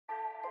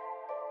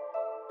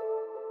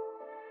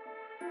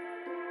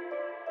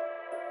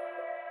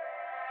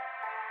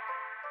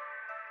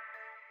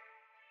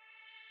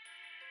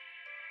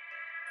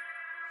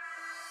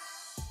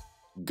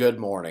Good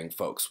morning,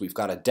 folks. We've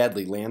got a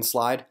deadly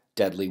landslide,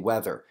 deadly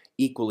weather,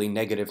 equally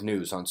negative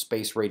news on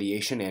space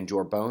radiation and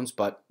your bones,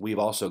 but we've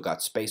also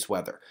got space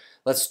weather.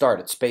 Let's start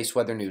at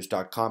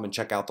spaceweathernews.com and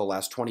check out the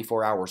last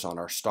 24 hours on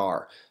our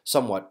star.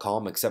 Somewhat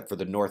calm except for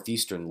the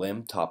northeastern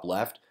limb, top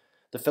left.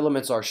 The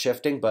filaments are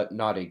shifting but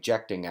not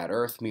ejecting at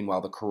Earth.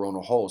 Meanwhile, the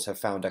coronal holes have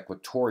found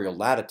equatorial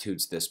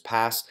latitudes this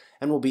pass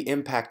and will be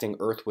impacting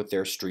Earth with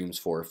their streams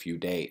for a few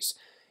days.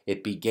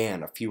 It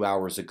began a few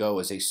hours ago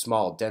as a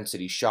small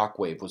density shock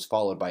wave was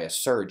followed by a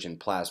surge in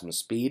plasma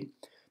speed.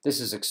 This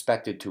is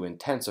expected to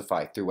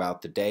intensify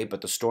throughout the day,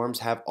 but the storms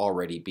have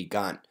already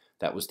begun.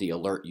 That was the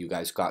alert you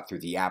guys got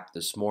through the app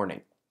this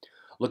morning.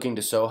 Looking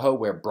to Soho,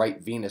 where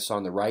bright Venus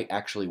on the right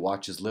actually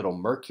watches little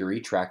Mercury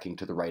tracking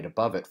to the right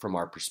above it from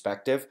our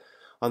perspective.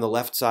 On the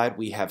left side,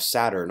 we have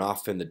Saturn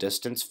off in the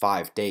distance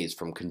 5 days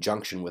from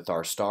conjunction with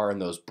our star,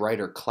 and those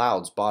brighter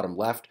clouds bottom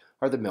left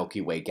are the Milky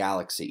Way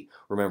galaxy.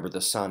 Remember,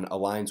 the sun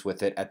aligns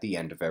with it at the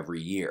end of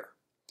every year.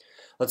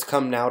 Let's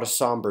come now to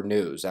somber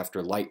news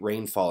after light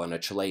rainfall in a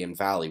Chilean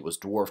valley was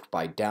dwarfed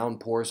by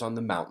downpours on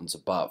the mountains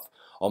above.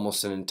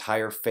 Almost an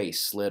entire face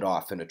slid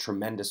off in a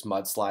tremendous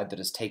mudslide that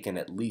has taken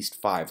at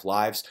least 5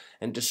 lives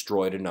and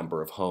destroyed a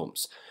number of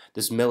homes.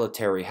 This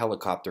military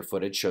helicopter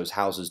footage shows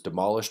houses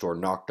demolished or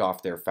knocked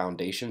off their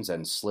foundations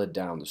and slid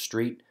down the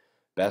street.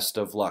 Best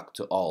of luck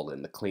to all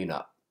in the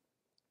cleanup.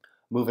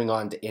 Moving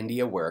on to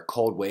India, where a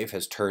cold wave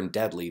has turned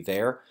deadly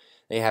there.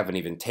 They haven't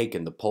even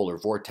taken the polar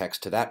vortex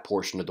to that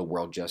portion of the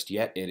world just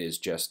yet. It is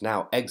just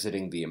now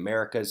exiting the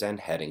Americas and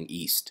heading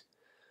east.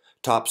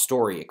 Top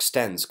story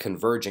extends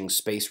converging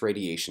space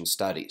radiation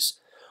studies.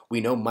 We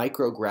know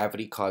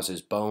microgravity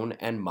causes bone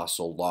and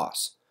muscle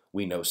loss.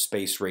 We know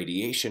space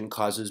radiation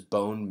causes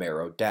bone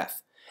marrow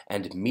death.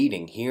 And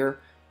meeting here,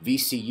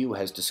 VCU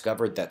has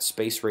discovered that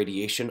space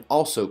radiation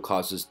also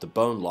causes the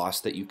bone loss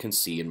that you can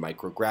see in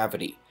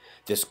microgravity.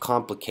 This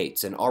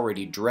complicates an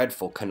already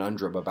dreadful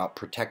conundrum about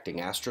protecting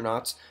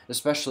astronauts,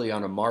 especially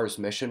on a Mars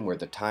mission where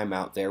the time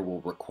out there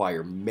will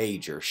require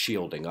major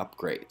shielding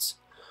upgrades.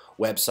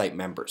 Website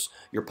members,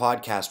 your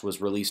podcast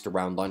was released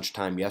around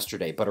lunchtime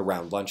yesterday, but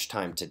around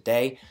lunchtime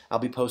today, I'll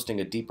be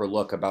posting a deeper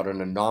look about an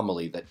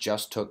anomaly that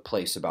just took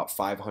place about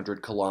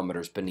 500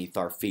 kilometers beneath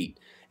our feet.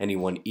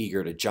 Anyone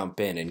eager to jump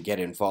in and get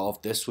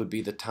involved, this would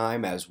be the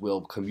time, as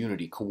will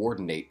community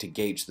coordinate to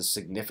gauge the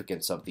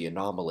significance of the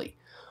anomaly.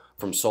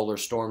 From solar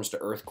storms to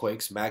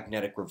earthquakes,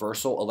 magnetic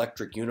reversal,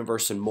 electric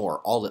universe, and more,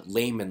 all at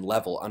layman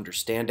level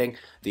understanding,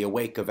 the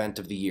Awake event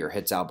of the year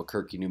hits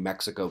Albuquerque, New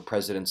Mexico,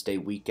 President's Day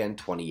weekend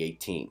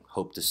 2018.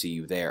 Hope to see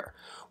you there.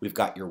 We've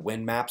got your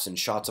wind maps and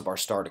shots of our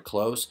star to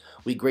close.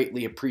 We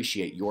greatly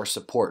appreciate your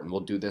support, and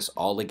we'll do this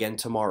all again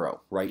tomorrow,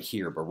 right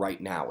here, but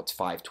right now it's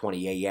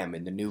 5:20 a.m.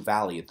 in the new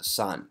Valley of the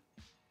Sun.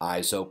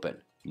 Eyes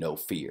open, no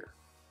fear.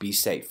 Be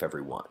safe,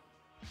 everyone.